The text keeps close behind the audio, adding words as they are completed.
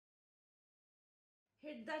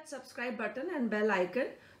Hit that subscribe button and bell icon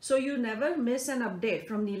so you never miss an update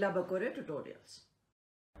from Neela Bakore tutorials.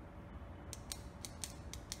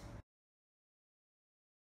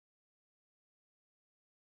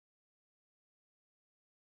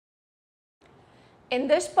 In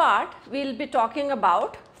this part, we will be talking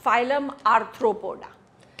about Phylum Arthropoda.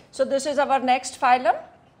 So this is our next phylum.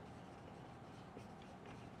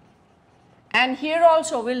 And here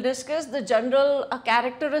also we will discuss the general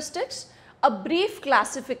characteristics, a brief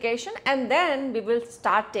classification, and then we will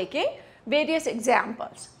start taking various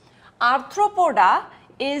examples. Arthropoda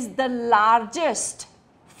is the largest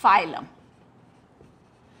phylum.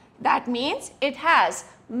 That means it has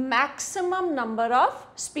maximum number of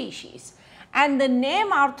species. And the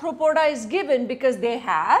name Arthropoda is given because they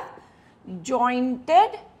have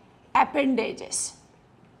jointed appendages.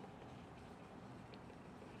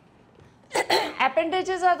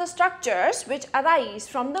 Appendages are the structures which arise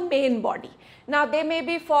from the main body. Now they may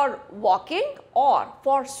be for walking or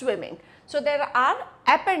for swimming. So there are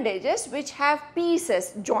appendages which have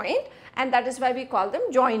pieces joined, and that is why we call them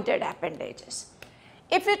jointed appendages.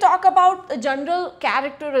 If we talk about the general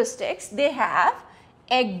characteristics, they have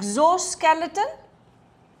exoskeleton,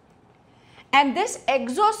 and this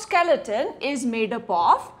exoskeleton is made up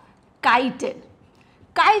of chitin.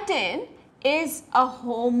 Chitin is a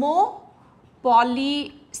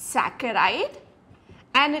homopolysaccharide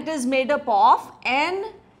and it is made up of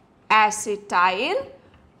N-acetyl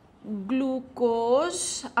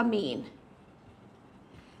glucosamine.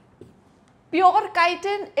 Pure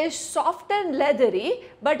chitin is soft and leathery,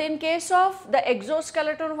 but in case of the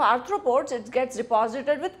exoskeleton of arthropods, it gets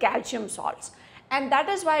deposited with calcium salts, and that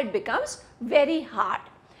is why it becomes very hard.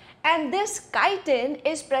 And this chitin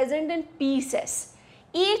is present in pieces.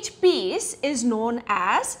 Each piece is known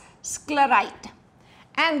as sclereid,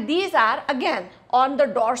 and these are again on the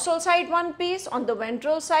dorsal side one piece, on the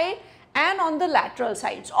ventral side and on the lateral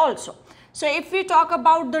sides also. So if we talk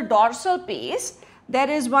about the dorsal piece, there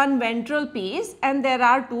is one ventral piece and there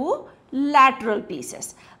are two lateral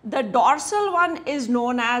pieces. The dorsal one is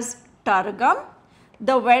known as tergum,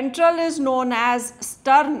 the ventral is known as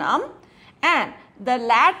sternum, and the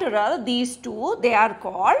lateral, these two, they are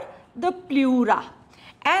called the pleura.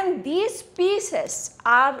 And these pieces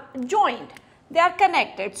are joined, they are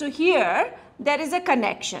connected. So here there is a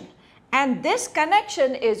connection, and this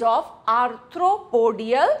connection is of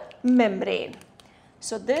arthropodial membrane.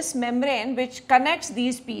 So this membrane which connects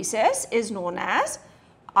these pieces is known as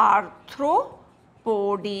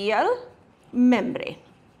arthropodial membrane.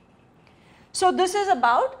 So this is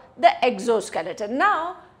about the exoskeleton.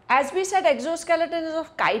 Now as we said, exoskeleton is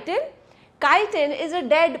of chitin. Chitin is a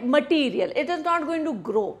dead material, it is not going to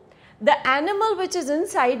grow. The animal which is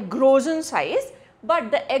inside grows in size, but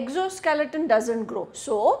the exoskeleton doesn't grow.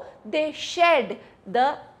 So they shed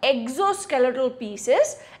the exoskeletal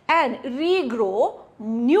pieces and regrow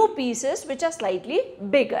new pieces which are slightly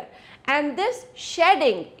bigger, and this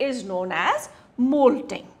shedding is known as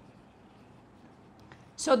molting.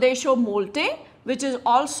 So they show molting, which is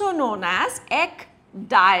also known as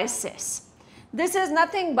ecdysis. This is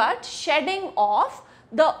nothing but shedding of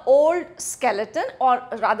the old skeleton, or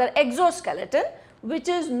rather exoskeleton, which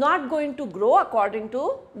is not going to grow according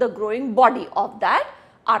to the growing body of that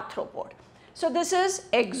arthropod. So this is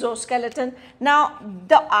exoskeleton. Now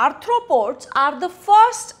the arthropods are the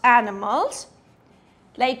first animals,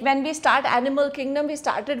 like when we start animal kingdom, we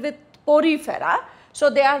started with porifera. So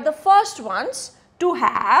they are the first ones to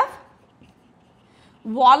have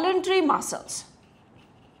voluntary muscles.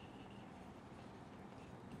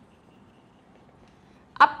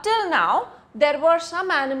 Up till now, there were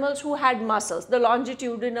some animals who had muscles, the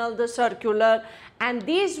longitudinal, the circular, and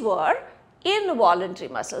these were involuntary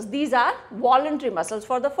muscles. These are voluntary muscles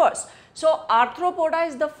for the first. So Arthropoda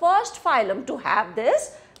is the first phylum to have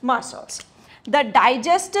these muscles. The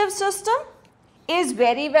digestive system is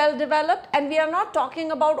very well developed, and we are not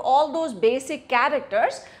talking about all those basic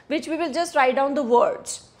characters which we will just write down the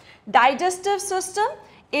words. Digestive system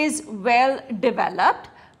is well developed,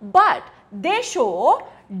 but they show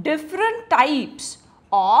different types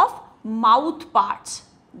of mouth parts,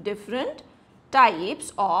 different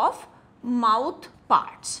types of mouth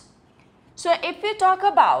parts. So if we talk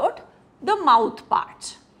about the mouth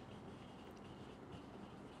parts,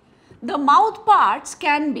 the mouth parts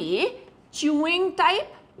can be chewing type,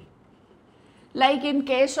 like in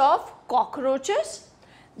case of cockroaches.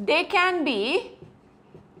 They can be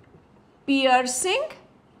piercing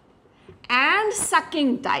and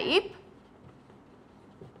sucking type,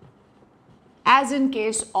 as in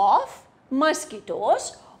case of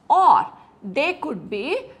mosquitoes, or they could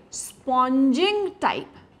be sponging type.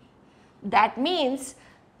 That means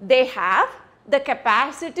they have the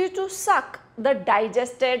capacity to suck the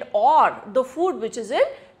digested or the food which is in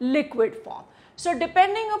liquid form. So,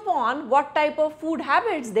 depending upon what type of food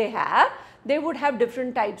habits they have, they would have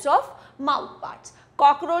different types of mouth parts.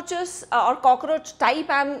 Cockroaches or cockroach type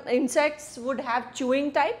and insects would have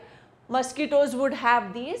chewing type, mosquitoes would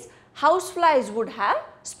have these, houseflies would have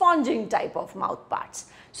sponging type of mouth parts.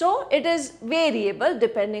 So, it is variable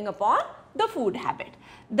depending upon the food habit.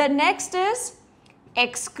 The next is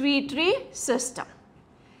excretory system.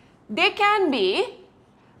 They can be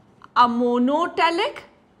a monotelic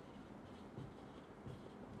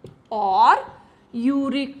or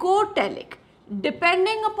uricotelic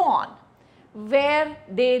depending upon where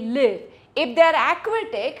they live. If they are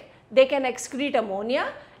aquatic, they can excrete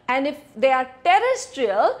ammonia, and if they are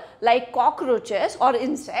terrestrial like cockroaches or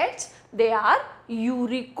insects, they are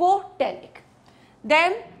uricotelic.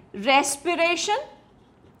 Then respiration.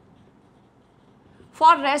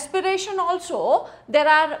 For respiration also, there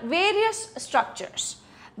are various structures.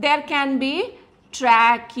 There can be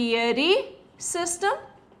tracheary system.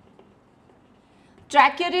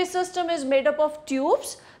 Tracheary system is made up of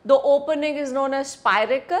tubes. The opening is known as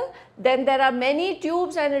spiracle. Then there are many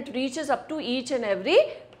tubes and it reaches up to each and every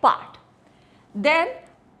part. Then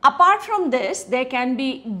apart from this, there can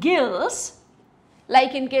be gills,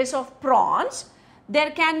 like in case of prawns. There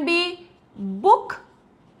can be book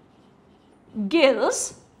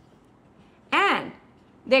gills and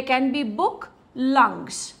there can be book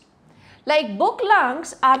lungs. Like book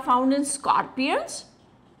lungs are found in scorpions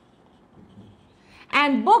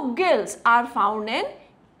and book gills are found in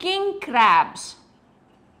king crabs.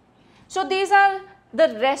 So, these are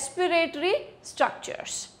the respiratory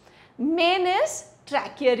structures. Main is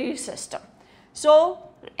tracheary system. So,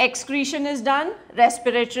 excretion is done,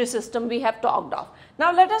 respiratory system we have talked of.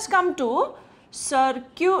 Now, let us come to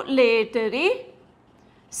circulatory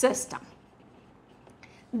system.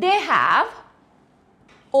 They have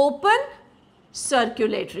open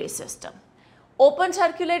circulatory system. Open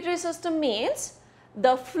circulatory system means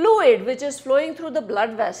the fluid which is flowing through the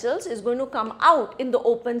blood vessels is going to come out in the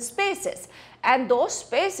open spaces, and those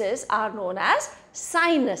spaces are known as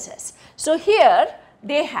sinuses. So, here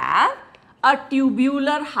they have a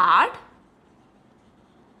tubular heart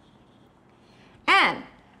and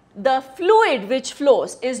the fluid which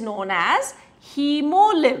flows is known as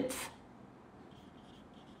hemolymph.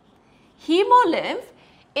 Hemolymph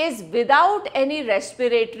is without any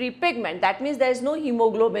respiratory pigment. That means there is no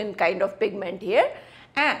hemoglobin kind of pigment here,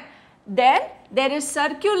 and then there is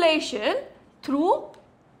circulation through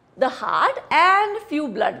the heart and few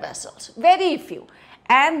blood vessels, very few,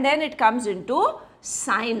 and then it comes into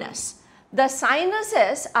sinus. The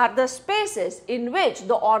sinuses are the spaces in which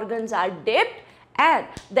the organs are dipped and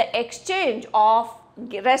the exchange of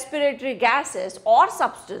respiratory gases or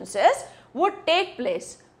substances would take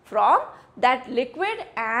place from that liquid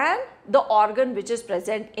and the organ which is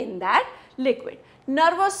present in that liquid.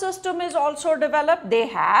 Nervous system is also developed. They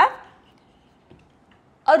have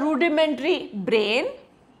a rudimentary brain.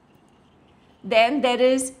 Then there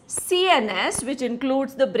is CNS, which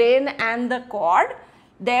includes the brain and the cord.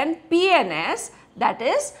 Then PNS, that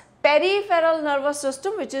is peripheral nervous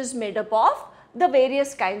system, which is made up of the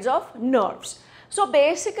various kinds of nerves. So,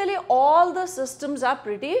 basically all the systems are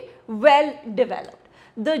pretty well developed.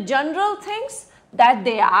 The general things that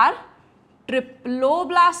they are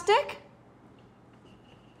triploblastic,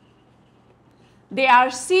 they are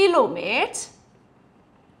coelomates,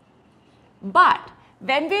 but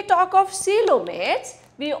when we talk of coelomates,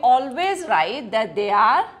 we always write that they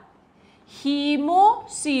are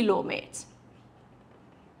hemocoelomates,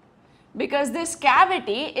 because this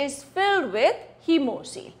cavity is filled with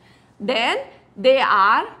hemocoel. Then they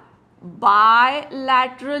are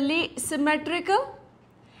bilaterally symmetrical,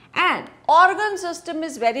 and organ system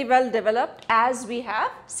is very well developed as we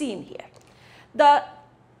have seen here. The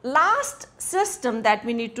last system that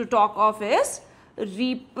we need to talk of is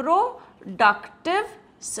reproductive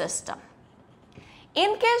system.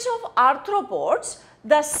 In case of arthropods,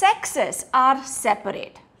 the sexes are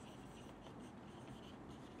separate.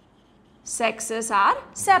 Sexes are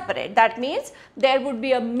separate. That means there would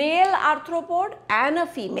be a male arthropod and a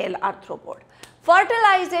female arthropod.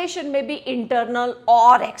 Fertilization may be internal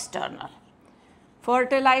or external.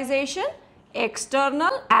 Fertilization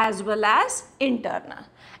external as well as internal.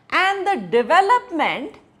 And the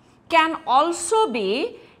development can also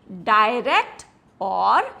be direct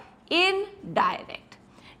or indirect.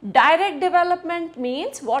 Direct development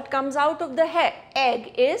means what comes out of the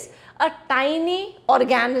egg is a tiny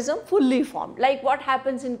organism fully formed, like what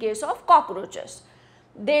happens in case of cockroaches.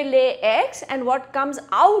 they lay eggs, and what comes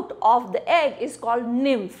out of the egg is called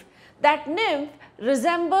nymph. That nymph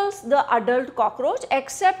resembles the adult cockroach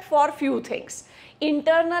except for few things.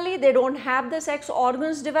 Internally they don't have the sex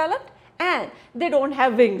organs developed and they don't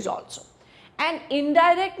have wings also. And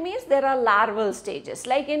indirect means there are larval stages,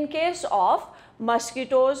 like in case of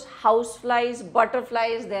mosquitoes, houseflies,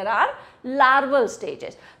 butterflies, there are larval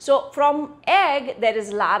stages. So from egg there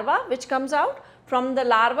is larva which comes out, from the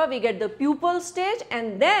larva we get the pupal stage,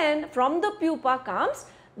 and then from the pupa comes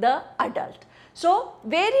the adult. So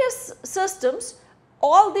various systems,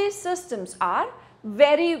 all these systems are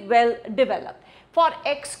very well developed. For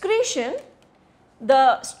excretion,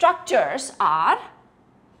 the structures are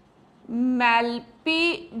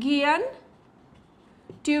Malpighian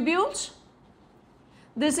tubules.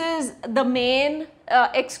 This is the main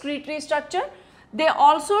excretory structure. They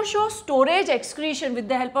also show storage excretion with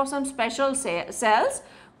the help of some special cells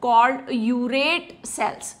called urate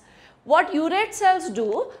cells. What urate cells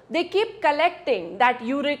do, they keep collecting that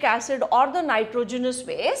uric acid or the nitrogenous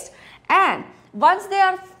waste, and once they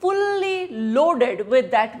are fully loaded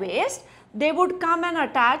with that waste, they would come and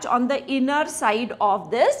attach on the inner side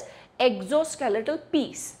of this exoskeletal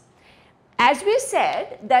piece. As we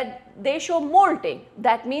said that they show molting,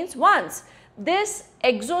 that means once this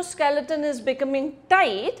exoskeleton is becoming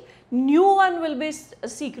tight, new one will be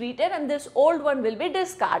secreted and this old one will be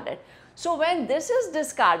discarded. So when this is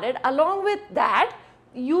discarded, along with that,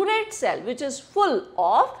 urate cell which is full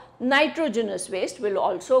of nitrogenous waste will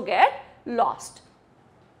also get lost.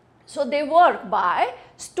 So they work by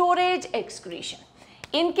storage excretion.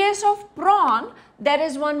 In case of prawn, there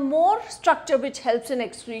is one more structure which helps in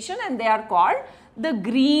excretion, and they are called the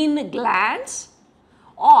green glands,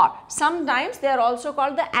 or sometimes they are also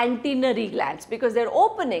called the antennary glands because their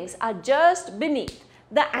openings are just beneath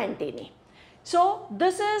the antennae. So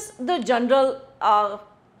this is the general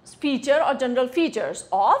feature or general features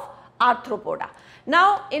of arthropoda.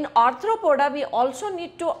 Now in arthropoda we also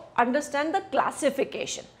need to understand the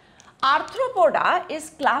classification. Arthropoda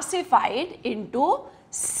is classified into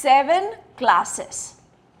 7 classes,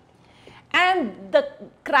 and the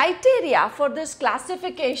criteria for this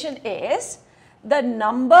classification is the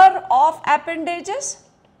number of appendages,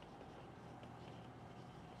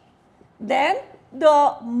 then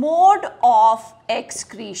the mode of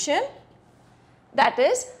excretion, that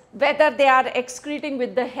is whether they are excreting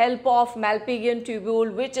with the help of Malpighian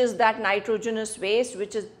tubule, which is that nitrogenous waste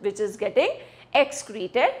which is getting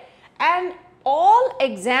excreted, and all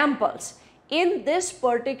examples in this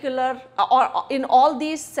particular or in all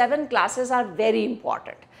these 7 classes are very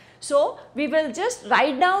important. So we will just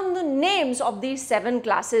write down the names of these 7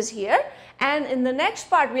 classes here, and in the next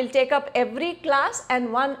part we will take up every class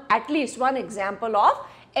and at least one example of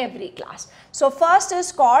every class. So first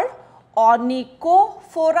is called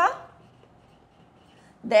Onychophora,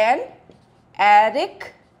 then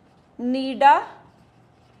Arachnida,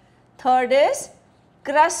 third is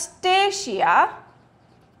Crustacea,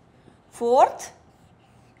 fourth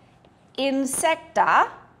Insecta,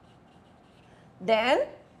 then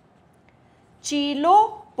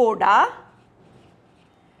Chilopoda,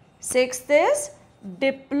 sixth is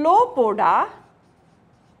Diplopoda,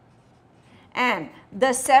 and the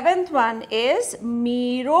 7th one is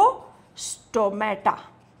Merostomata.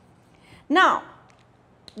 Now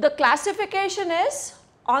the classification is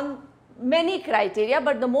on many criteria,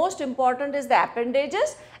 but the most important is the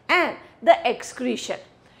appendages and the excretion.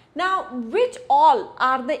 Now which all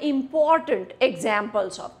are the important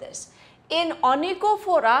examples of this? In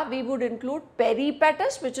Onychophora we would include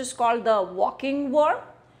Peripatus, which is called the walking worm.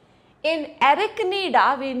 In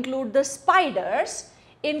Arachnida we include the spiders.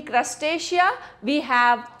 In Crustacea we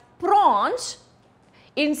have prawns.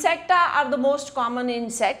 Insecta are the most common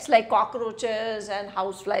insects like cockroaches and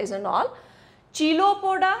houseflies and all.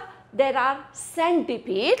 Chilopoda, there are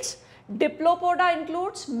centipedes. Diplopoda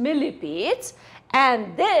includes millipedes,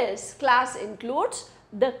 and this class includes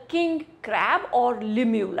the king crab or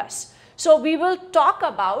limulus. So we will talk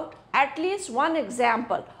about at least one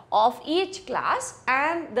example of each class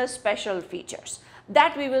and the special features.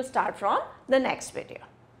 That we will start from the next video.